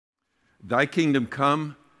Thy kingdom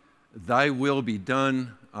come, thy will be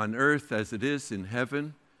done on earth as it is in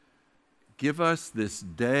heaven. Give us this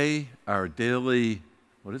day our daily,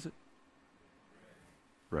 what is it?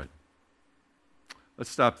 Bread. Let's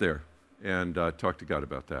stop there and talk to God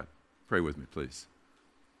about that. Pray with me, please.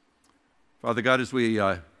 Father God, as we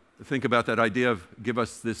think about that idea of give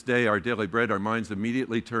us this day our daily bread, our minds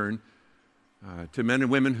immediately turn to men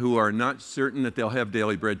and women who are not certain that they'll have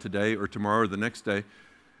daily bread today or tomorrow or the next day,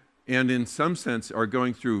 and in some sense are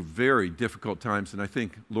going through very difficult times. And I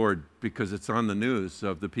think, Lord, because it's on the news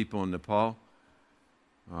of the people in Nepal,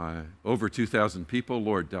 over 2,000 people,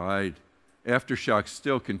 Lord, died. Aftershocks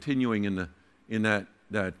still continuing in that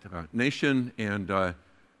nation, and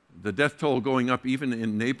the death toll going up even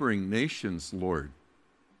in neighboring nations, Lord.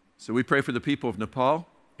 So we pray for the people of Nepal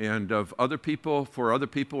and of other people, for other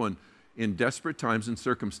people in desperate times and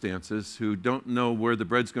circumstances who don't know where the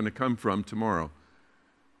bread's going to come from tomorrow.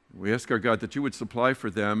 We ask our God that you would supply for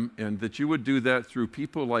them and that you would do that through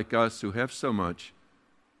people like us who have so much.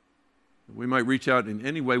 We might reach out in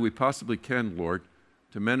any way we possibly can, Lord,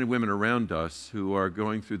 to men and women around us who are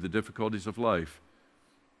going through the difficulties of life.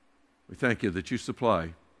 We thank you that you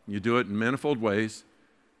supply. You do it in manifold ways,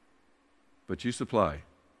 but you supply.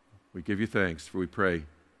 We give you thanks, for we pray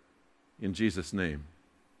in Jesus' name.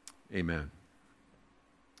 Amen.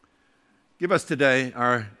 Give us today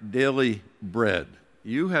our daily bread.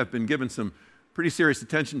 You have been given some pretty serious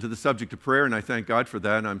attention to the subject of prayer, and I thank God for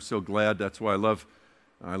that. I'm so glad. That's why I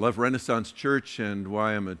love Renaissance Church and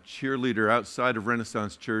why I'm a cheerleader outside of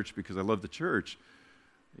Renaissance Church, because I love the church.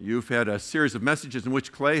 You've had a series of messages in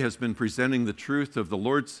which Clay has been presenting the truth of the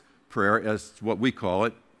Lord's Prayer as what we call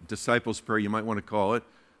it, disciples' prayer, you might want to call it.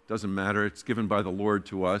 Doesn't matter. It's given by the Lord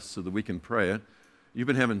to us so that we can pray it. You've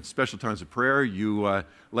been having special times of prayer. You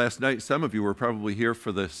last night, some of you were probably here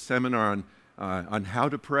for the seminar on how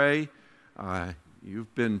to pray.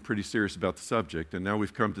 You've been pretty serious about the subject, and now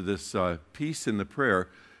we've come to this piece in the prayer.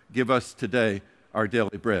 Give us today our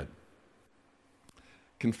daily bread.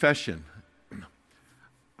 Confession.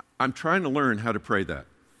 I'm trying to learn how to pray that.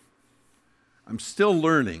 I'm still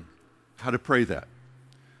learning how to pray that.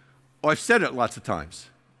 Oh, I've said it lots of times.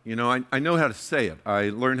 You know, I know how to say it. I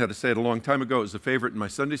learned how to say it a long time ago. It was a favorite in my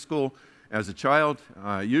Sunday school as a child.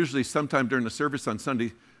 Usually sometime during the service on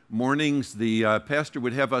Sunday mornings, the pastor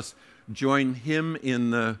would have us join him in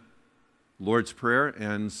the Lord's Prayer,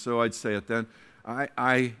 and so I'd say it then.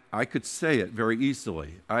 I could say it very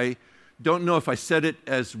easily. I don't know if I said it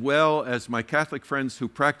as well as my Catholic friends who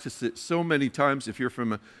practice it so many times. If you're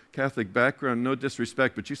from a Catholic background, no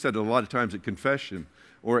disrespect, but you said it a lot of times at confession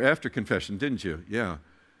or after confession, didn't you? Yeah.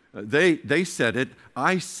 They said it.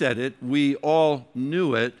 I said it. We all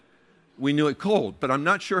knew it. We knew it cold, but I'm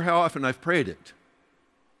not sure how often I've prayed it.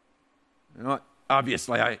 You know,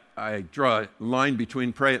 obviously, I draw a line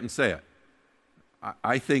between pray it and say it.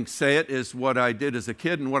 I think say it is what I did as a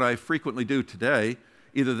kid and what I frequently do today,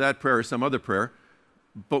 either that prayer or some other prayer.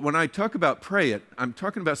 But when I talk about pray it, I'm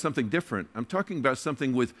talking about something different. I'm talking about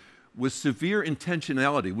something with severe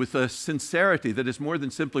intentionality, with a sincerity that is more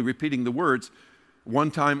than simply repeating the words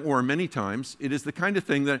one time or many times. It is the kind of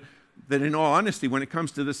thing that in all honesty, when it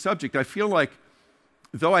comes to this subject, I feel like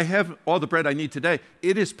though I have all the bread I need today,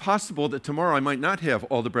 it is possible that tomorrow I might not have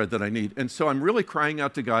all the bread that I need. And so I'm really crying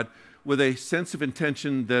out to God with a sense of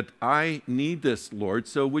intention that I need this, Lord.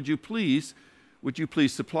 So would you please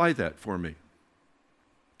supply that for me?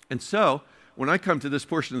 And so when I come to this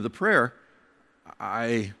portion of the prayer,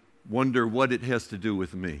 I wonder what it has to do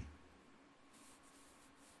with me.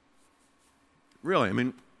 Really, I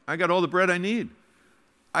mean, I got all the bread I need.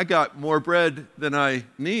 I got more bread than I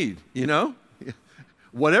need, you know?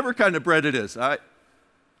 Whatever kind of bread it is.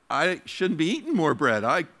 I shouldn't be eating more bread.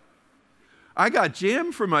 I got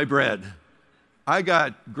jam for my bread. I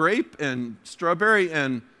got grape and strawberry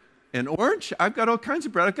and orange. I've got all kinds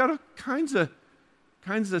of bread. I've got all kinds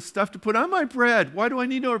of stuff to put on my bread. Why do I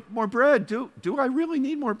need more bread? Do I really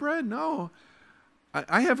need more bread? No.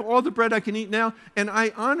 I have all the bread I can eat now, and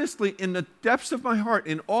I honestly, in the depths of my heart,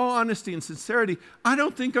 in all honesty and sincerity, I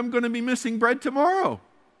don't think I'm going to be missing bread tomorrow.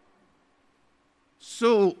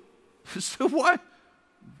 So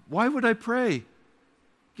why would I pray,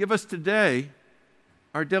 give us today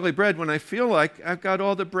our daily bread, when I feel like I've got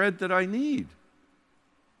all the bread that I need?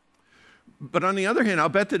 But on the other hand, I'll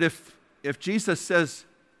bet that if Jesus says,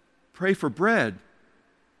 pray for bread,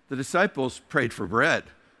 the disciples prayed for bread.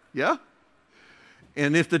 Yeah?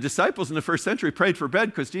 And if the disciples in the first century prayed for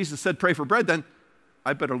bread because Jesus said pray for bread, then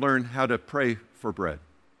I better learn how to pray for bread.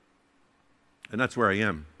 And that's where I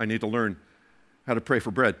am. I need to learn how to pray for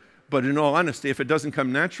bread. But in all honesty, if it doesn't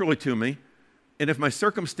come naturally to me, And if my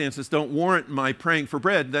circumstances don't warrant my praying for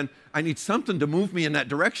bread, then I need something to move me in that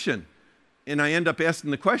direction. And I end up asking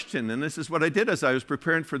the question, and this is what I did as I was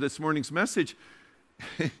preparing for this morning's message.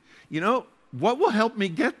 What will help me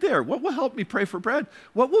get there? What will help me pray for bread?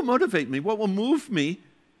 What will motivate me? What will move me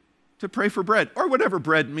to pray for bread? Or whatever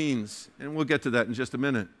bread means, and we'll get to that in just a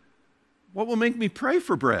minute. What will make me pray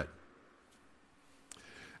for bread?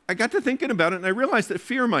 I got to thinking about it, and I realized that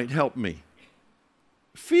fear might help me.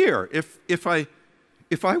 Fear. If I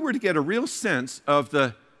were to get a real sense of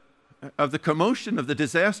the commotion, of the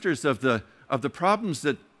disasters, of the problems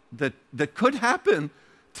that could happen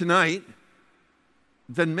tonight,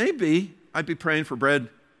 then maybe I'd be praying for bread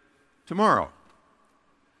tomorrow.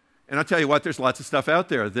 And I'll tell you what, there's lots of stuff out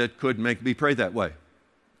there that could make me pray that way.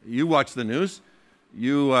 You watch the news,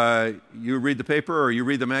 you read the paper or you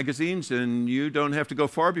read the magazines, and you don't have to go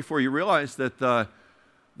far before you realize that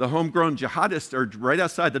the homegrown jihadists are right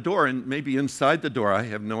outside the door and maybe inside the door. I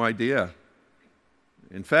have no idea.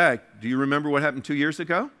 In fact, do you remember what happened 2 years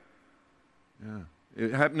ago? Yeah.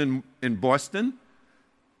 It happened in Boston.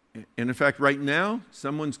 And in fact, right now,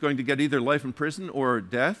 someone's going to get either life in prison or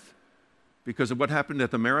death because of what happened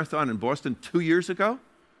at the marathon in Boston 2 years ago.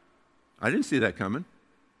 I didn't see that coming.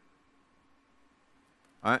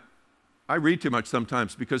 I read too much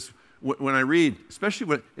sometimes because when I read,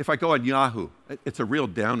 especially if I go on Yahoo, it's a real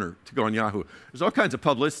downer to go on Yahoo. There's all kinds of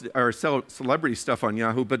publicity or celebrity stuff on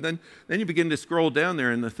Yahoo, but then you begin to scroll down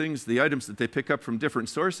there and the items that they pick up from different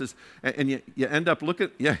sources, and you end up looking,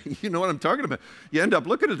 you know what I'm talking about. You end up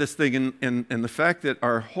looking at this thing and the fact that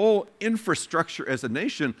our whole infrastructure as a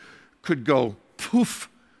nation could go poof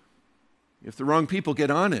if the wrong people get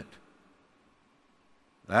on it.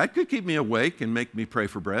 That could keep me awake and make me pray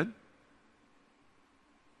for bread.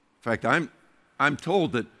 In fact, I'm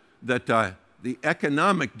told that the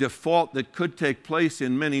economic default that could take place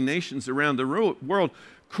in many nations around the world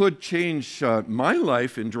could change my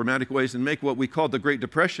life in dramatic ways and make what we call the Great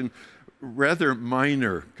Depression rather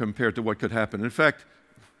minor compared to what could happen. In fact,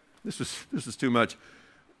 this is too much.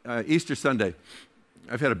 Easter Sunday,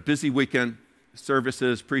 I've had a busy weekend,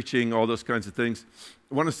 services, preaching, all those kinds of things.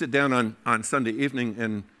 I want to sit down on Sunday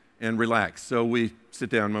evening and relax. So we sit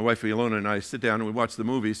down, my wife Ilona and I sit down and we watch the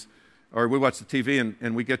movies, or we watch the TV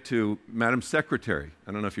and we get to Madam Secretary.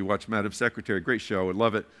 I don't know if you watch Madam Secretary, great show, I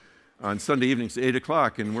love it. On Sunday evenings at 8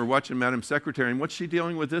 o'clock, and we're watching Madam Secretary, and what's she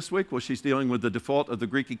dealing with this week? Well, she's dealing with the default of the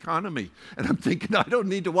Greek economy. And I'm thinking, I don't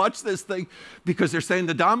need to watch this thing because they're saying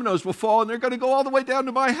the dominoes will fall and they're going to go all the way down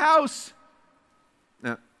to my house.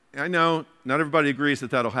 Now, I know not everybody agrees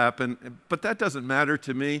that that'll happen, but that doesn't matter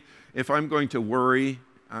to me. If I'm going to worry,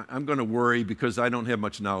 I'm going to worry because I don't have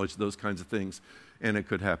much knowledge of those kinds of things, and it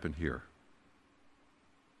could happen here.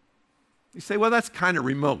 You say, well, that's kind of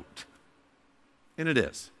remote. And it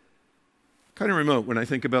is. Kind of remote when I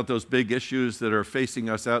think about those big issues that are facing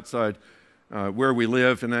us outside where we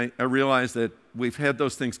live, and I realize that we've had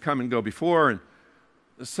those things come and go before, and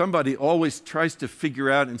somebody always tries to figure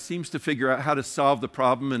out and seems to figure out how to solve the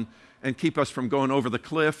problem and keep us from going over the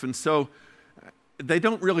cliff, and so they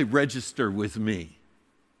don't really register with me.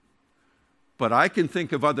 But I can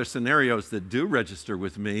think of other scenarios that do register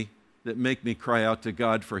with me that make me cry out to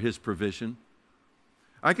God for His provision.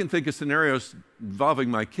 I can think of scenarios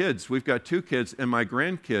involving my kids. We've got 2 kids and my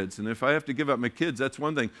grandkids, and if I have to give up my kids, that's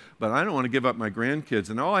one thing, but I don't want to give up my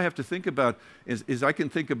grandkids. And all I have to think about is I can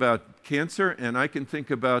think about cancer, and I can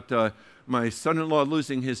think about my son-in-law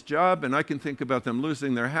losing his job, and I can think about them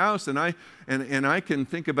losing their house, and I can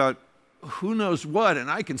think about who knows what,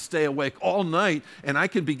 and I can stay awake all night, and I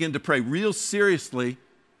can begin to pray real seriously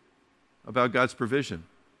about God's provision.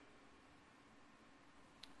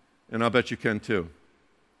 And I'll bet you can too.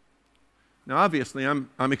 Now, obviously, I'm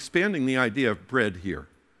expanding the idea of bread here.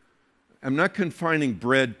 I'm not confining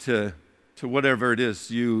bread to whatever it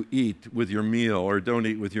is you eat with your meal or don't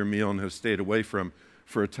eat with your meal and have stayed away from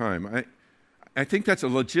for a time. I think that's a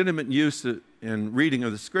legitimate use and reading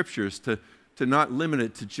of the Scriptures to not limit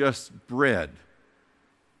it to just bread.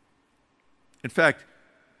 In fact,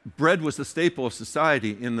 bread was the staple of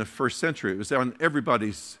society in the first century. It was on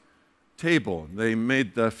everybody's table. They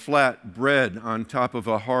made the flat bread on top of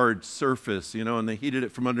a hard surface, and they heated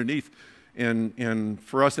it from underneath. And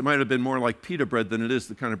for us, it might have been more like pita bread than it is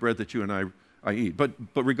the kind of bread that you and I eat. But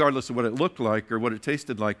regardless of what it looked like or what it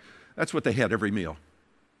tasted like, that's what they had every meal.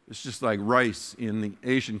 It's just like rice in the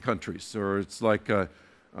Asian countries, or it's like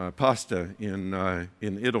pasta in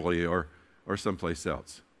Italy or someplace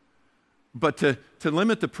else. But to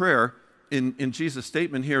limit the prayer in Jesus'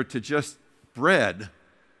 statement here to just bread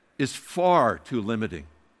is far too limiting,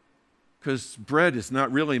 because bread is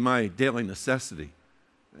not really my daily necessity.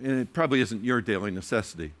 And it probably isn't your daily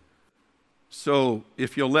necessity. So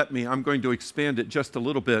if you'll let me, I'm going to expand it just a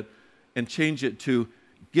little bit and change it to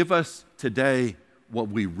give us today what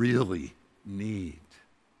we really need.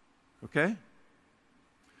 Okay?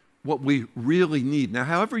 What we really need. Now,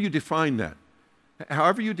 however you define that,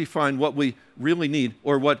 however you define what we really need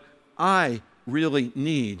or what I really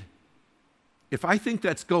need, if I think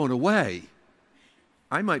that's going away,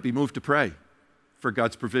 I might be moved to pray for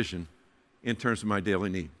God's provision in terms of my daily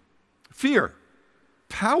need. Fear,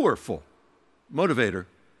 powerful motivator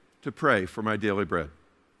to pray for my daily bread.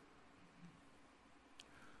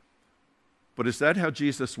 But is that how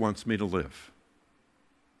Jesus wants me to live?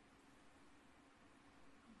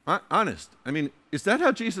 Honest. I mean, is that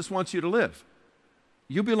how Jesus wants you to live?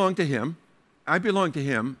 You belong to him. I belong to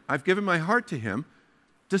him. I've given my heart to him.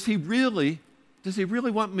 Does he really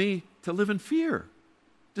want me to live in fear?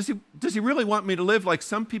 Does he really want me to live like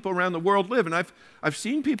some people around the world live? And I've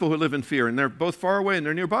seen people who live in fear, and they're both far away and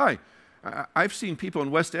they're nearby. I've seen people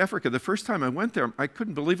in West Africa. The first time I went there, I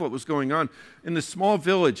couldn't believe what was going on. In this small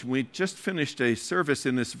village, we just finished a service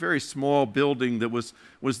in this very small building that was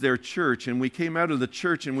their church. And we came out of the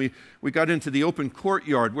church and we got into the open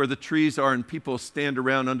courtyard where the trees are and people stand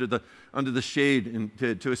around under the shade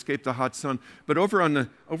and to escape the hot sun. But over on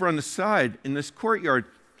the side in this courtyard,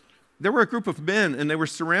 there were a group of men, and they were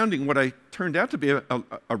surrounding what I turned out to be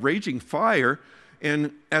a raging fire.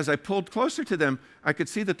 And as I pulled closer to them, I could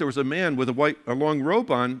see that there was a man with a long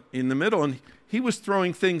robe on in the middle, and he was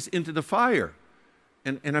throwing things into the fire.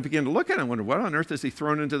 And I began to look at him and wonder, what on earth is he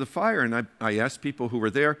throwing into the fire? And I asked people who were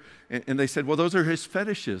there, and they said, well, those are his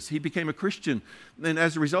fetishes. He became a Christian, and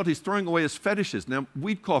as a result, he's throwing away his fetishes. Now,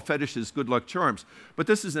 we'd call fetishes good luck charms, but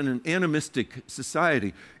this is in an animistic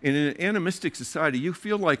society. In an animistic society, you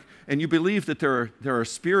feel like, and you believe that there are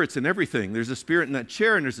spirits in everything. There's a spirit in that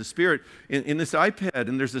chair, and there's a spirit in this iPad,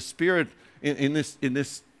 and there's a spirit in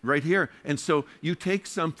this right here. And so you take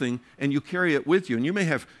something and you carry it with you. And you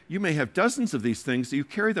may have dozens of these things. You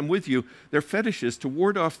carry them with you. They're fetishes to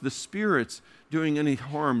ward off the spirits doing any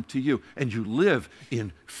harm to you. And you live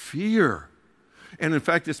in fear. And in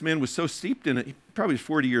fact, this man was so steeped in it, he probably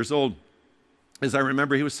 40 years old. As I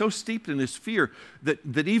remember, he was so steeped in his fear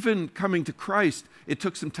that even coming to Christ, it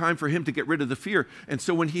took some time for him to get rid of the fear. And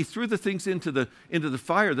so when he threw the things into the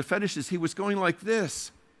fire, the fetishes, he was going like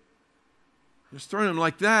this. He was throwing them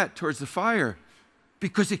like that towards the fire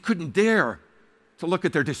because he couldn't dare to look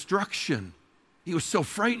at their destruction. He was so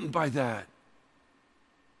frightened by that.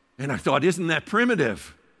 And I thought, isn't that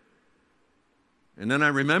primitive? And then I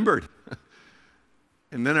remembered.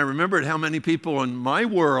 How many people in my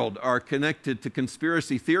world are connected to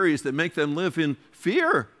conspiracy theories that make them live in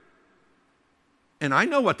fear. And I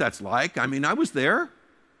know what that's like. I mean, I was there.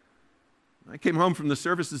 I came home from the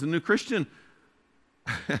service as a new Christian.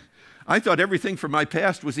 I thought everything from my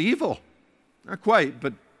past was evil. Not quite,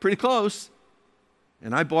 but pretty close.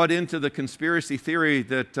 And I bought into the conspiracy theory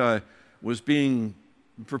that was being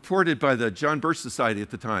purported by the John Birch Society at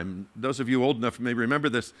the time. Those of you old enough may remember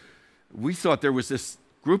this. We thought there was this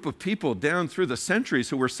group of people down through the centuries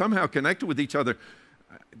who were somehow connected with each other.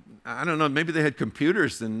 I don't know, maybe they had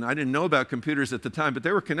computers, and I didn't know about computers at the time, but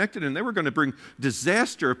they were connected, and they were going to bring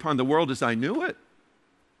disaster upon the world as I knew it.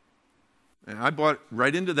 And I bought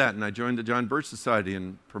right into that, and I joined the John Birch Society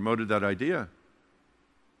and promoted that idea.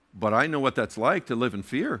 But I know what that's like to live in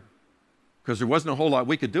fear, because there wasn't a whole lot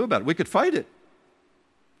we could do about it. We could fight it.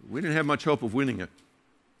 We didn't have much hope of winning it.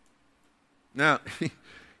 Now,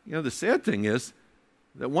 the sad thing is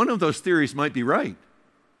that one of those theories might be right.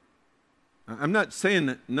 I'm not saying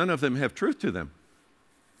that none of them have truth to them.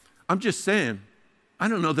 I'm just saying, I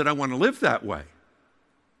don't know that I want to live that way.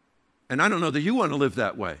 And I don't know that you want to live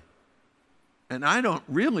that way. And I don't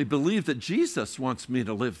really believe that Jesus wants me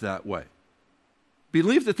to live that way.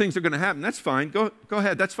 Believe that things are going to happen, that's fine. Go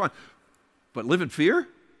ahead, that's fine. But live in fear?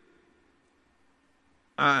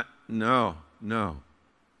 No. In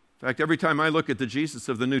fact, every time I look at the Jesus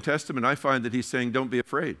of the New Testament, I find that he's saying, don't be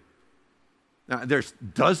afraid. Now, there's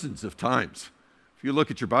dozens of times. If you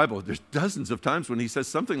look at your Bible, there's dozens of times when he says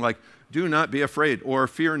something like, do not be afraid or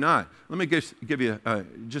fear not. Let me give you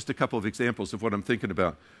just a couple of examples of what I'm thinking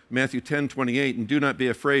about. Matthew 10:28, and do not be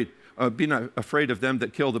afraid, be not afraid of them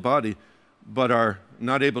that kill the body, but are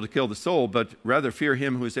not able to kill the soul, but rather fear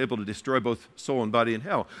him who is able to destroy both soul and body in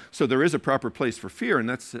hell. So there is a proper place for fear, and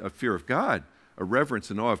that's a fear of God, a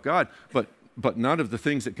reverence and awe of God, but not of the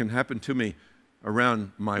things that can happen to me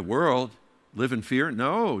around my world. Live in fear?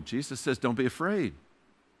 No, Jesus says don't be afraid.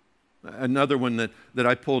 Another one that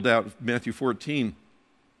I pulled out, Matthew 14,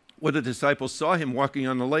 When the disciples saw him walking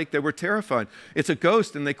on the lake, they were terrified. It's a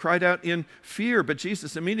ghost, and they cried out in fear. But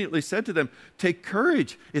Jesus immediately said to them, take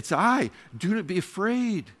courage, it's I. Do not be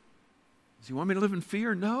afraid. Does he want me to live in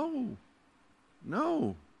fear? No.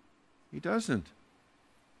 No, he doesn't.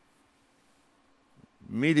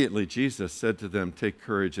 Immediately, Jesus said to them, take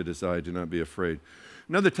courage, it is I. Do not be afraid.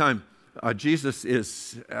 Another time, Jesus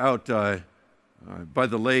is out by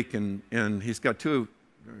the lake, and he's got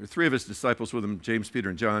three of his disciples with him, James, Peter,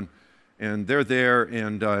 and John, and they're there,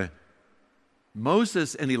 and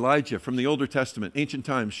Moses and Elijah from the Older Testament, ancient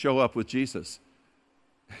times, show up with Jesus.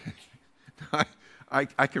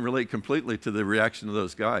 I can relate completely to the reaction of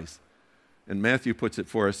those guys. And Matthew puts it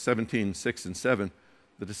for us, 17:6 and 7.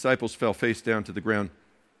 The disciples fell face down to the ground,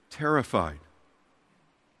 terrified.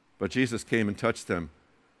 But Jesus came and touched them.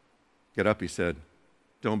 Get up, he said.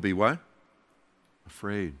 Don't be what?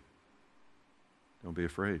 Afraid. Don't be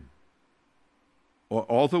afraid.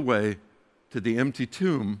 All the way to the empty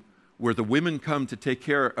tomb where the women come to take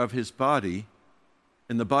care of his body,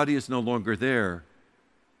 and the body is no longer there.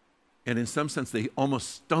 And in some sense, they almost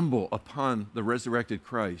stumble upon the resurrected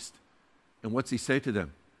Christ. And what's he say to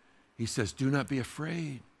them? He says, do not be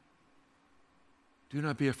afraid. Do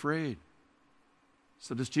not be afraid.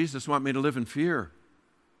 So does Jesus want me to live in fear?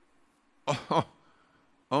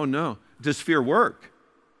 Oh no. Does fear work?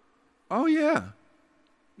 Oh yeah.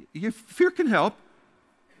 Fear can help.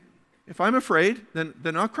 If I'm afraid,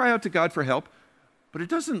 then I'll cry out to God for help. But it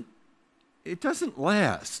doesn't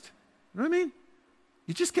last. You know what I mean?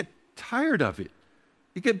 You just get tired of it.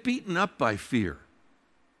 You get beaten up by fear.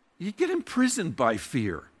 You get imprisoned by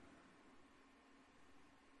fear.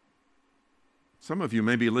 Some of you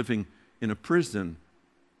may be living in a prison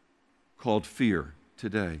called fear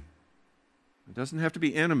today. It doesn't have to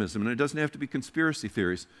be animism, and it doesn't have to be conspiracy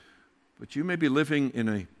theories, but you may be living in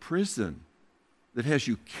a prison that has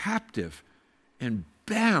you captive and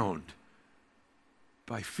bound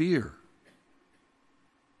by fear.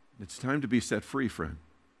 It's time to be set free, friend,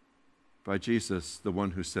 by Jesus, the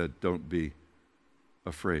one who said, don't be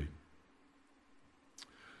afraid.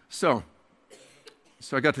 So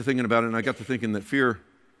I got to thinking about it, and I got to thinking that fear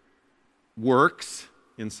works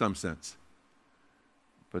in some sense.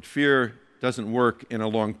 But fear doesn't work in a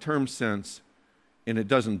long-term sense, and it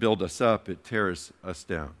doesn't build us up, it tears us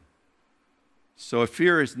down. So if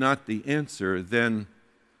fear is not the answer, then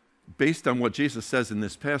based on what Jesus says in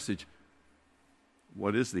this passage,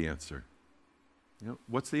 what is the answer?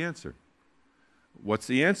 What's the answer? What's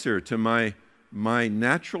the answer to my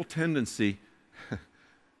natural tendency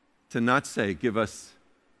to not say, give us,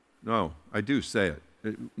 no, I do say it.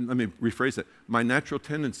 Let me rephrase it. My natural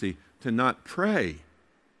tendency to not pray,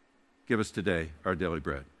 give us today our daily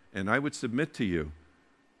bread. And I would submit to you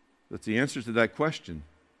that the answer to that question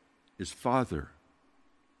is Father.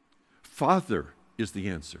 Father is the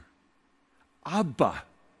answer. Abba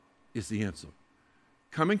is the answer.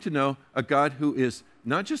 Coming to know a God who is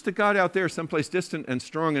not just a God out there someplace distant and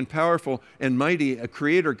strong and powerful and mighty, a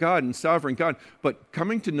creator God and sovereign God, but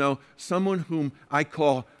coming to know someone whom I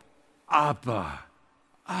call Abba.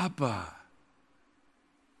 Abba.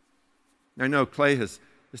 I know Clay has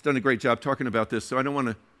done a great job talking about this, so I don't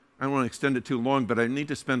want to extend it too long, but I need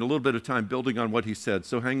to spend a little bit of time building on what he said,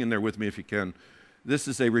 so hang in there with me if you can. This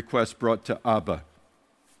is a request brought to Abba.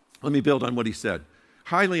 Let me build on what he said.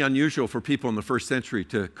 Highly unusual for people in the first century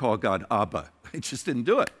to call God Abba. They just didn't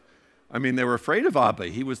do it. I mean, they were afraid of Abba.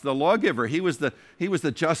 He was the lawgiver. He was the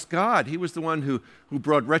just God. He was the one who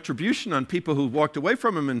brought retribution on people who walked away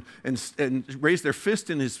from him and raised their fist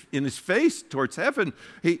in his face towards heaven.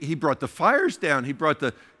 He brought the fires down. He brought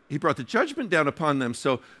the judgment down upon them.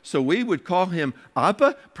 So we would call him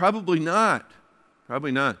Abba? Probably not.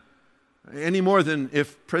 Probably not. Any more than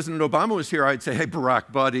if President Obama was here, I'd say, hey,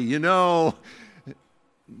 Barack, buddy, no,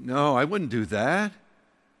 I wouldn't do that.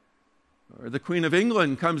 Or the Queen of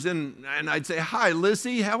England comes in and I'd say, hi,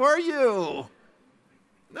 Lizzie, how are you?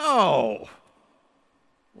 No.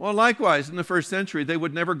 Well, likewise, in the first century, they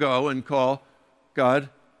would never go and call God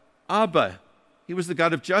Abba. He was the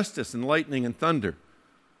God of justice and lightning and thunder.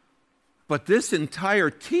 But this entire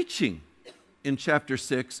teaching in chapter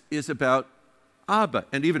 6 is about Abba,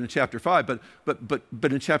 and even in chapter 5,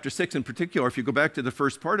 but in chapter 6 in particular, if you go back to the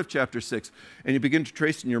first part of chapter 6 and you begin to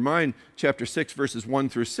trace in your mind chapter 6 verses 1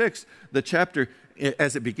 through 6, the chapter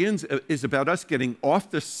as it begins is about us getting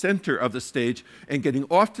off the center of the stage and getting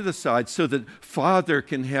off to the side so that Father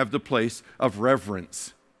can have the place of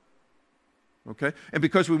reverence. Okay? And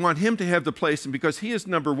because we want him to have the place and because he is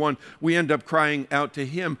number one, we end up crying out to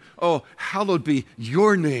him, oh, hallowed be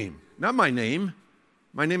your name, not my name.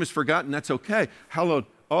 My name is forgotten, that's okay. Hallowed,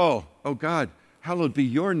 oh God, hallowed be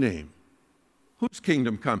your name. Whose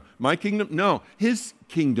kingdom come? My kingdom? No, his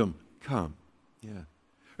kingdom come. Yeah.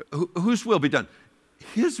 Whose will be done?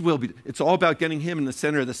 His will be. It's all about getting him in the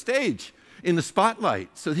center of the stage, in the spotlight,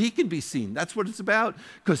 so that he can be seen. That's what it's about,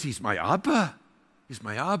 because he's my Abba. He's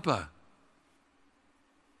my Abba.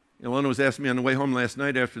 Ilona was asking me on the way home last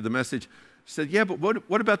night after the message, she said, yeah, but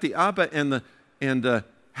what about the Abba and the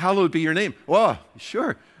hallowed be your name? Well,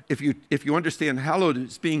 sure. If you understand hallowed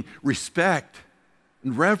as being respect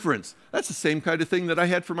and reverence, that's the same kind of thing that I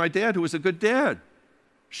had for my dad, who was a good dad.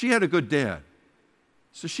 She had a good dad.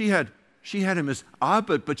 So she had him as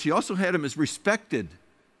Abba, but she also had him as respected.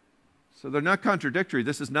 So they're not contradictory.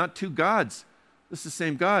 This is not two gods. This is the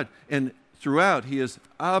same God. And throughout, he is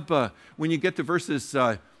Abba. When you get to verses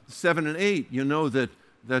 7 and 8, you know that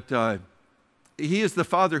he is the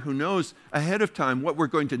Father who knows ahead of time what we're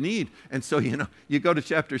going to need. And so, you go to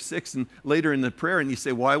chapter 6 and later in the prayer and you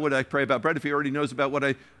say, why would I pray about bread if he already knows about what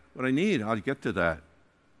I need? I'll get to that.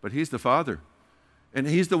 But he's the Father. And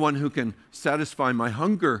he's the one who can satisfy my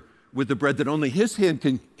hunger with the bread that only his hand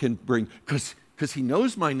can bring, because he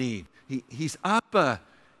knows my need. He's Abba.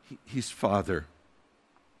 He's Father.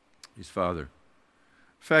 He's Father. In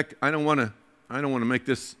fact, I don't want to make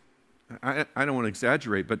this, I don't want to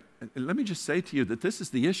exaggerate, but let me just say to you that this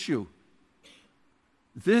is the issue.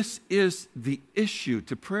 This is the issue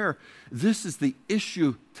to prayer. This is the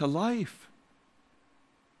issue to life.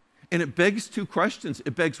 And it begs two questions.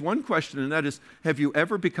 It begs one question, and that is, have you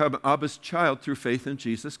ever become Abba's child through faith in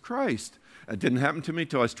Jesus Christ? It didn't happen to me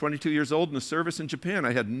until I was 22 years old in the service in Japan.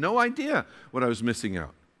 I had no idea what I was missing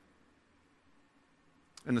out.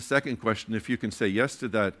 And the second question, if you can say yes to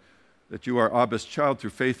that you are Abba's child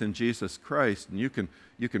through faith in Jesus Christ, and you can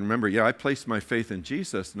remember, yeah, I placed my faith in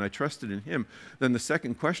Jesus and I trusted in him, then the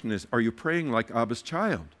second question is, are you praying like Abba's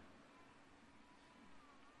child?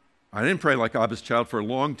 I didn't pray like Abba's child for a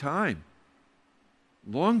long time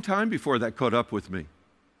before that caught up with me.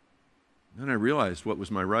 Then I realized what was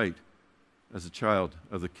my right as a child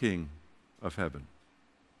of the King of heaven.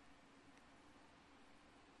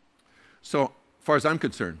 So, as far as I'm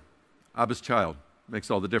concerned, Abba's child makes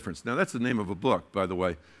all the difference. Now, that's the name of a book, by the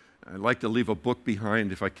way. I like to leave a book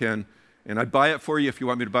behind if I can, and I'd buy it for you if you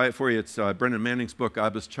want me to buy it for you. It's Brennan Manning's book,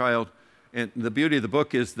 Abba's Child. And the beauty of the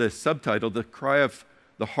book is the subtitle, The Cry of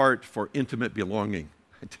the Heart for Intimate Belonging.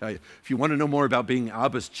 I tell you, if you want to know more about being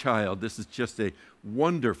Abba's child, this is just a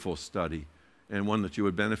wonderful study and one that you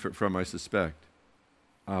would benefit from, I suspect.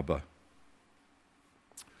 Abba.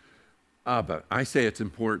 Abba. I say it's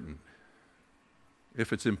important.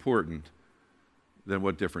 If it's important, then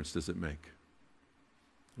what difference does it make?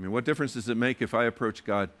 I mean, what difference does it make if I approach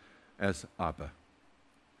God as Abba?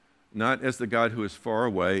 Not as the God who is far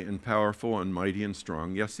away and powerful and mighty and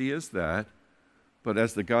strong. Yes, he is that. But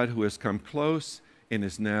as the God who has come close and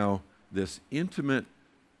is now this intimate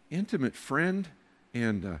friend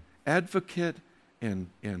and advocate and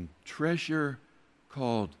treasure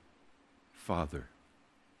called Father.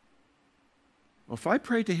 Well, if I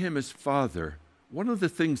pray to him as Father, one of the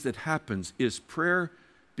things that happens is prayer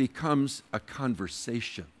becomes a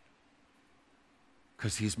conversation,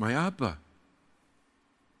 because he's my Abba.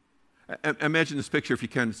 Imagine this picture, if you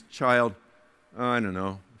can. This child, I don't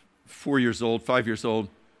know, 4 years old, 5 years old,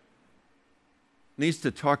 needs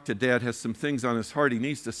to talk to dad, has some things on his heart he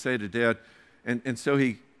needs to say to dad, and so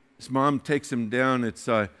his mom takes him down. It's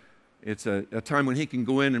a time when he can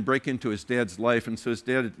go in and break into his dad's life, and so his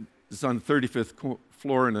dad is on the 35th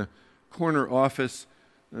floor in a corner office.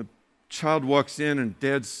 The child walks in, and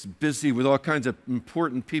dad's busy with all kinds of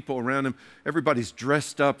important people around him. Everybody's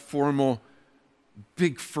dressed up, formal,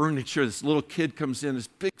 big furniture. This little kid comes in, this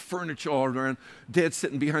big furniture all around. Dad's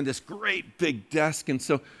sitting behind this great big desk, and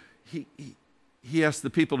so he asks the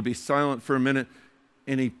people to be silent for a minute,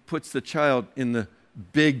 and he puts the child in the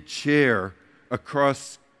big chair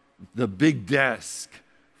across the big desk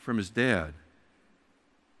from his dad.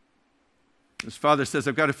 His father says,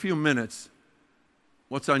 I've got a few minutes.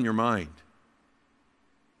 What's on your mind?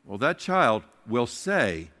 Well, that child will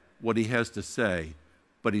say what he has to say,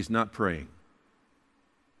 but he's not praying.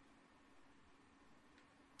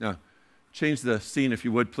 Now, change the scene if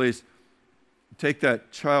you would, please. Take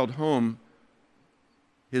that child home.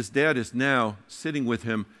 His dad is now sitting with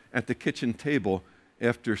him at the kitchen table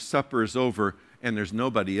after supper is over, and there's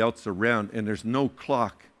nobody else around, and there's no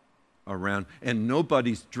clock around, and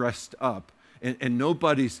nobody's dressed up, and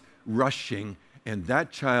nobody's rushing, and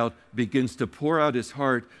that child begins to pour out his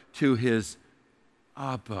heart to his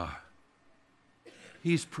Abba.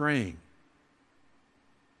 He's praying.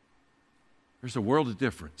 There's a world of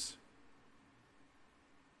difference.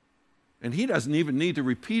 And he doesn't even need to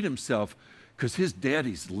repeat himself. because his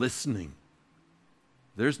daddy's listening.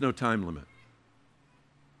 There's no time limit.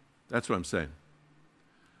 That's what I'm saying.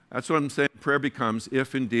 That's what I'm saying prayer becomes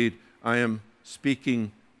if indeed I am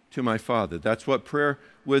speaking to my Father. That's what prayer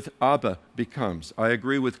with Abba becomes. I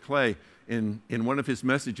agree with Clay. In one of his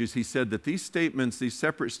messages, he said that these statements, these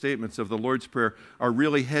separate statements of the Lord's Prayer are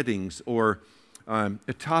really headings or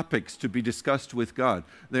topics to be discussed with God.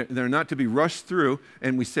 They're not to be rushed through,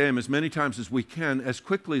 and we say them as many times as we can, as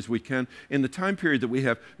quickly as we can, in the time period that we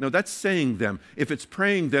have. No, that's saying them. If it's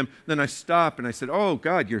praying them, then I stop and I said, oh,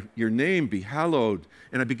 God, your name be hallowed,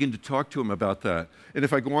 and I begin to talk to him about that. And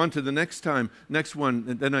if I go on to the next one,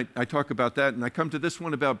 and then I talk about that, and I come to this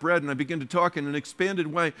one about bread, and I begin to talk in an expanded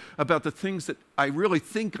way about the things that I really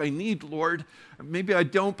think I need, Lord. Maybe I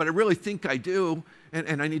don't, but I really think I do.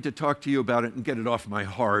 And I need to talk to you about it and get it off my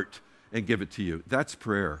heart and give it to you. That's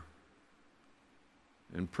prayer.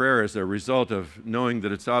 And prayer, as a result of knowing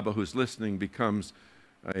that it's Abba who's listening, becomes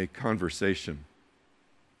a conversation.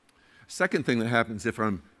 Second thing that happens if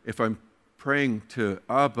I'm praying to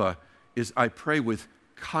Abba is I pray with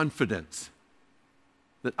confidence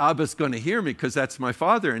that Abba's going to hear me because that's my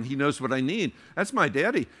Father and he knows what I need. That's my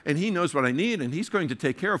daddy and he knows what I need and he's going to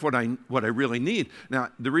take care of what I really need. Now,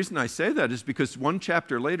 the reason I say that is because one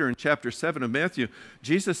chapter later in chapter 7 of Matthew,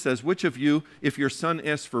 Jesus says, which of you, if your son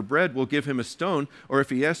asks for bread, will give him a stone, or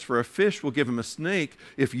if he asks for a fish, will give him a snake?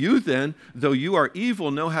 If you then, though you are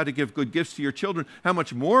evil, know how to give good gifts to your children, how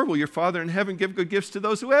much more will your Father in heaven give good gifts to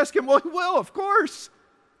those who ask him? Well, he will, of course.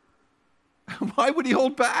 Why would he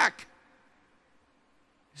hold back?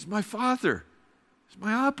 He's my Father. He's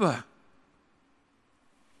my Abba.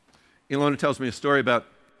 Ilona tells me a story about,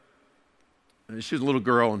 she was a little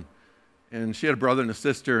girl, and she had a brother and a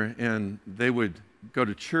sister, and they would go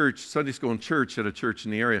to church, Sunday school and church at a church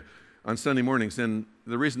in the area on Sunday mornings. And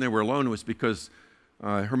the reason they were alone was because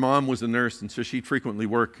her mom was a nurse, and so she'd frequently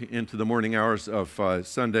work into the morning hours of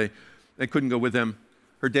Sunday. They couldn't go with them.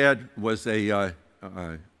 Her dad was a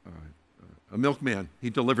milkman. He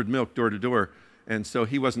delivered milk door to door. And so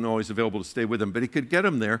he wasn't always available to stay with them, but he could get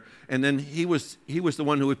them there. And then he was the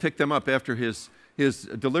one who would pick them up after his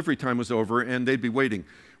delivery time was over, and they'd be waiting.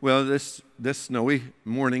 Well, this snowy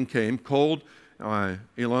morning came, cold.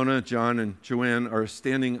 Ilona, John, and Joanne are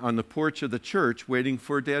standing on the porch of the church waiting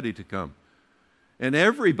for Daddy to come. And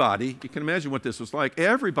everybody, you can imagine what this was like,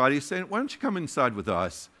 everybody is saying, why don't you come inside with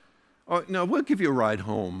us? Oh, no, we'll give you a ride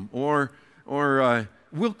home, or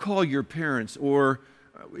we'll call your parents, or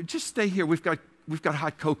just stay here. We've got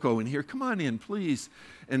hot cocoa in here. Come on in, please.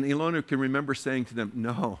 And Ilona can remember saying to them,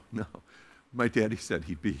 no, my daddy said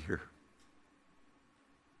he'd be here.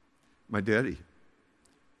 My daddy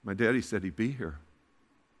said he'd be here.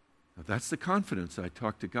 Now, that's the confidence I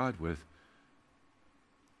talk to God with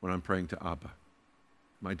when I'm praying to Abba.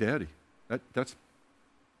 My daddy. That's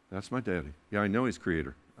my daddy. Yeah, I know he's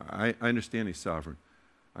creator. I understand he's sovereign.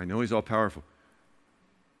 I know he's all-powerful.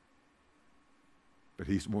 But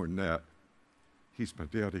he's more than that. He's my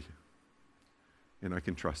daddy, and I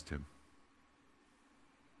can trust him.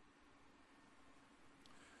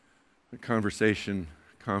 A conversation,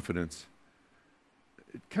 confidence.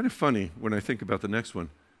 It's kind of funny when I think about the next one.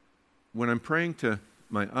 When I'm praying to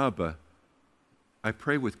my Abba, I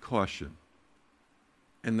pray with caution.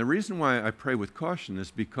 And the reason why I pray with caution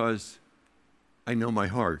is because I know my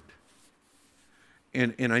heart.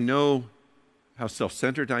 And I know how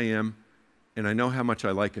self-centered I am, and I know how much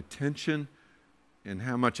I like attention, and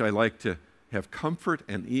how much I like to have comfort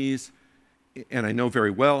and ease, and I know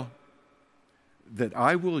very well that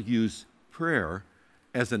I will use prayer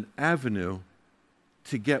as an avenue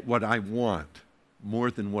to get what I want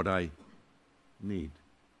more than what I need.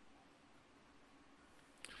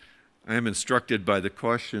 I am instructed by the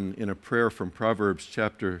caution in a prayer from Proverbs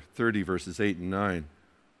chapter 30, verses 8 and 9,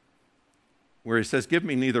 where he says, give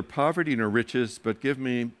me neither poverty nor riches, but give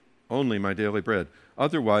me only my daily bread.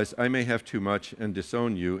 Otherwise, I may have too much and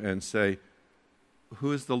disown you and say,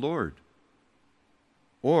 who is the Lord?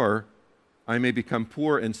 Or I may become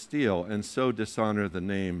poor and steal and so dishonor the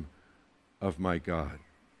name of my God.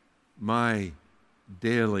 My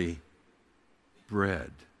daily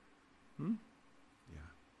bread. Yeah.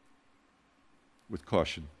 With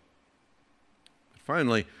caution.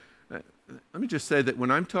 Finally, let me just say that when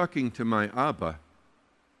I'm talking to my Abba,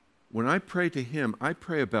 when I pray to him, I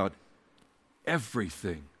pray about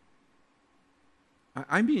everything.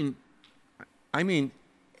 I mean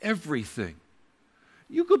everything.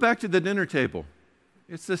 You go back to the dinner table.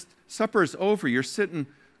 It's just, supper's over. You're sitting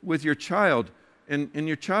with your child, and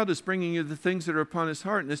your child is bringing you the things that are upon his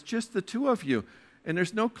heart, and it's just the two of you. and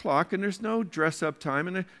there's no clock, and there's no dress-up time,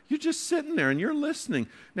 and you're just sitting there, and you're listening.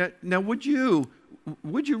 Now, would you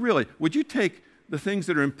take the things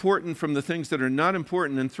that are important from the things that are not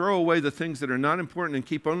important and throw away the things that are not important and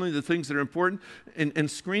keep only the things that are important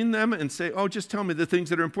and screen them and say, oh, just tell me the things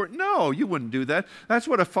that are important? No, you wouldn't do that. That's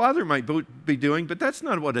what a father might be doing, but that's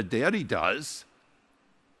not what a daddy does.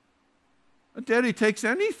 A daddy takes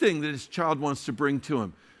anything that his child wants to bring to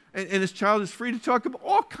him. And his child is free to talk about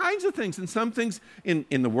all kinds of things. And some things in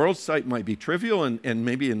the world's sight might be trivial, and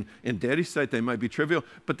maybe in daddy's sight they might be trivial.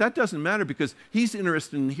 But that doesn't matter because he's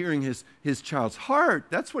interested in hearing his child's heart.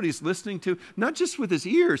 That's what he's listening to, not just with his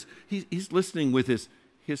ears. He's listening with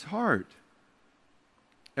his heart.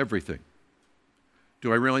 Everything.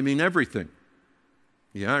 Do I really mean everything?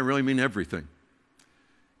 Yeah, I really mean everything.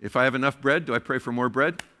 If I have enough bread, do I pray for more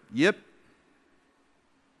bread? Yep.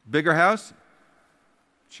 Bigger house?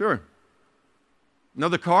 Sure.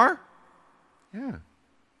 Another car? Yeah.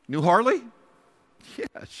 New Harley?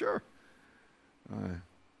 Yeah, sure.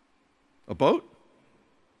 A boat?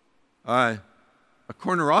 A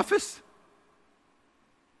corner office?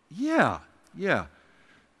 Yeah.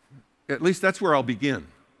 At least that's where I'll begin,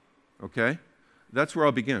 okay? That's where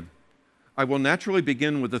I'll begin. I will naturally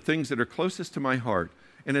begin with the things that are closest to my heart.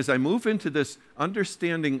 And as I move into this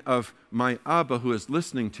understanding of my Abba who is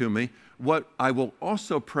listening to me, what I will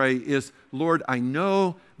also pray is, Lord, I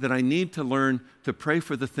know that I need to learn to pray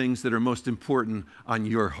for the things that are most important on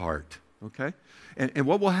your heart, okay? And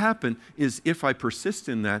what will happen is if I persist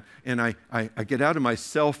in that and I get out of my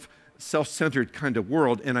self-centered kind of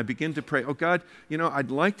world, and I begin to pray, oh God,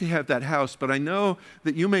 I'd like to have that house, but I know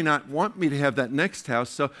that you may not want me to have that next house.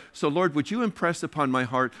 So Lord, would you impress upon my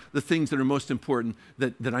heart the things that are most important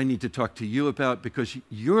that I need to talk to you about, because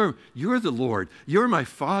you're the Lord. You're my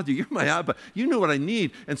Father. You're my Abba. You know what I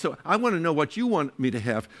need. And so I want to know what you want me to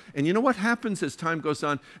have. And you know what happens as time goes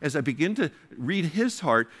on? As I begin to read his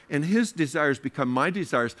heart and his desires become my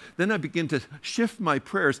desires, then I begin to shift my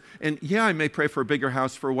prayers. And yeah, I may pray for a bigger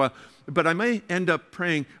house for a while, but I may end up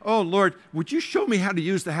praying, oh, Lord, would you show me how to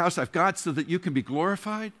use the house I've got so that you can be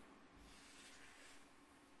glorified?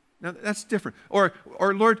 Now, that's different. Or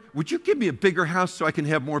Lord, would you give me a bigger house so I can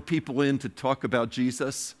have more people in to talk about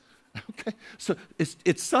Jesus? Okay, so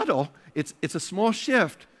it's subtle. It's a small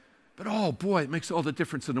shift, but oh, boy, it makes all the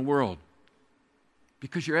difference in the world.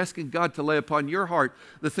 Because you're asking God to lay upon your heart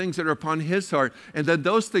the things that are upon his heart, and then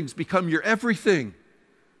those things become your everything.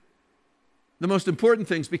 The most important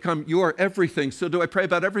things become your everything. So do I pray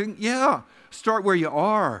about everything? Yeah. Start where you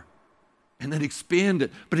are and then expand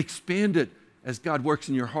it. But expand it as God works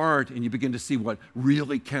in your heart and you begin to see what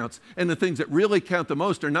really counts. And the things that really count the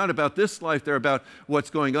most are not about this life. They're about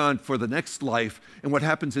what's going on for the next life and what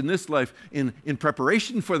happens in this life in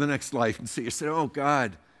preparation for the next life. And so you say, oh,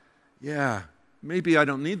 God, yeah, maybe I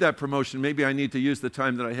don't need that promotion. Maybe I need to use the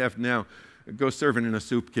time that I have now, go serving in a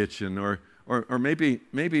soup kitchen. Or maybe,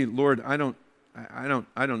 Lord, I don't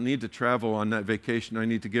need to travel on that vacation. I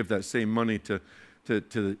need to give that same money to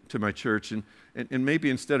my church. And maybe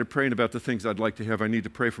instead of praying about the things I'd like to have, I need to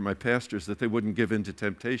pray for my pastors that they wouldn't give in to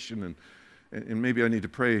temptation. And maybe I need to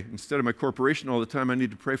pray, instead of my corporation all the time, I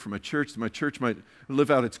need to pray for my church, that my church might live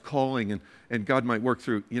out its calling and God might work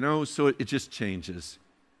through. So it just changes.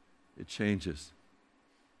 It changes.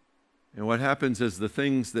 And what happens is the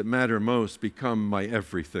things that matter most become my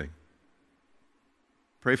everything.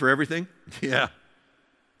 Pray for everything? Yeah.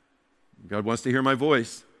 God wants to hear my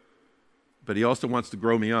voice, but he also wants to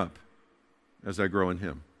grow me up as I grow in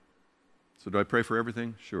him. So do I pray for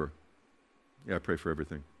everything? Sure. Yeah, I pray for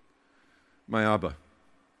everything. My Abba.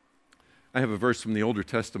 I have a verse from the Older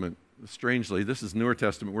Testament. Strangely, this is Newer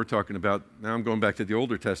Testament we're talking about. Now I'm going back to the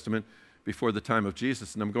Older Testament before the time of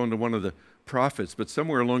Jesus, and I'm going to one of the prophets. But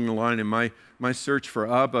somewhere along the line in my search for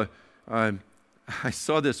Abba, I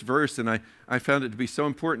saw this verse, and I found it to be so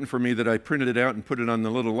important for me that I printed it out and put it on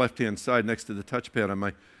the little left-hand side next to the touchpad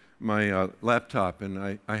on my laptop.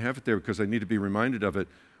 And I have it there because I need to be reminded of it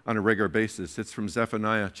on a regular basis. It's from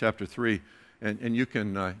Zephaniah chapter 3, and you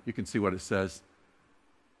can see what it says.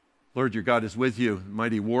 Lord, your God is with you,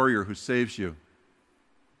 mighty warrior who saves you.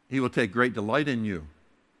 He will take great delight in you.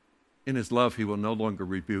 In his love, he will no longer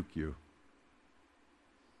rebuke you.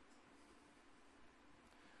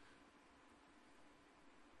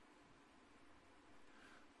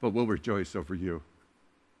 But we'll rejoice over you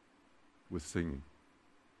with singing.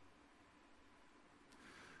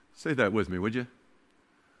 Say that with me, would you?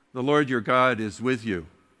 The Lord your God is with you,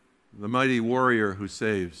 the mighty warrior who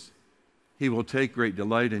saves. He will take great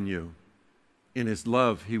delight in you. In his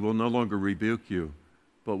love, he will no longer rebuke you,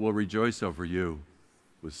 but will rejoice over you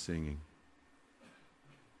with singing.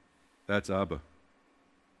 That's Abba.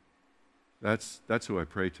 That's who I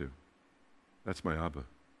pray to. That's my Abba.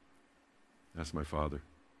 That's my Father.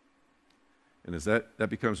 And as that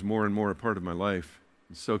becomes more and more a part of my life,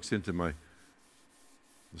 and soaks into the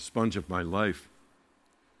sponge of my life,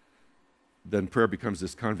 then prayer becomes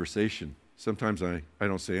this conversation. Sometimes I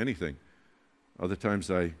don't say anything. Other times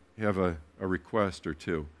I have a request or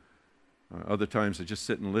two. Other times I just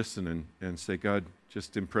sit and listen and say, God,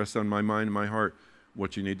 just impress on my mind and my heart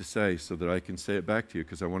what you need to say so that I can say it back to you,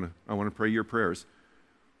 because I want to pray your prayers.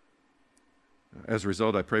 As a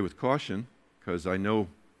result, I pray with caution because I know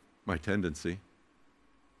my tendency.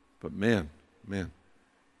 But man,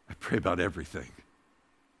 I pray about everything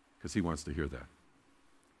because he wants to hear that.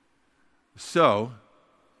 So,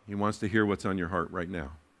 he wants to hear what's on your heart right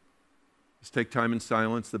now. Let's take time in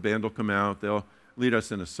silence. The band will come out. They'll lead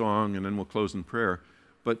us in a song, and then we'll close in prayer.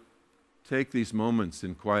 But take these moments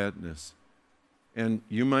in quietness. And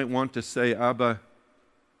you might want to say, Abba,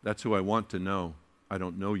 that's who I want to know. I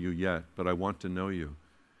don't know you yet, but I want to know you.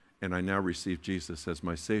 And I now receive Jesus as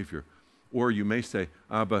my Savior. Or you may say,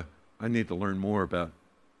 Abba, I need to learn more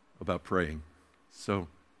about praying. So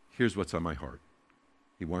here's what's on my heart.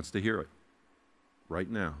 He wants to hear it. Right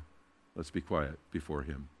now, let's be quiet before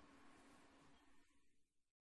him.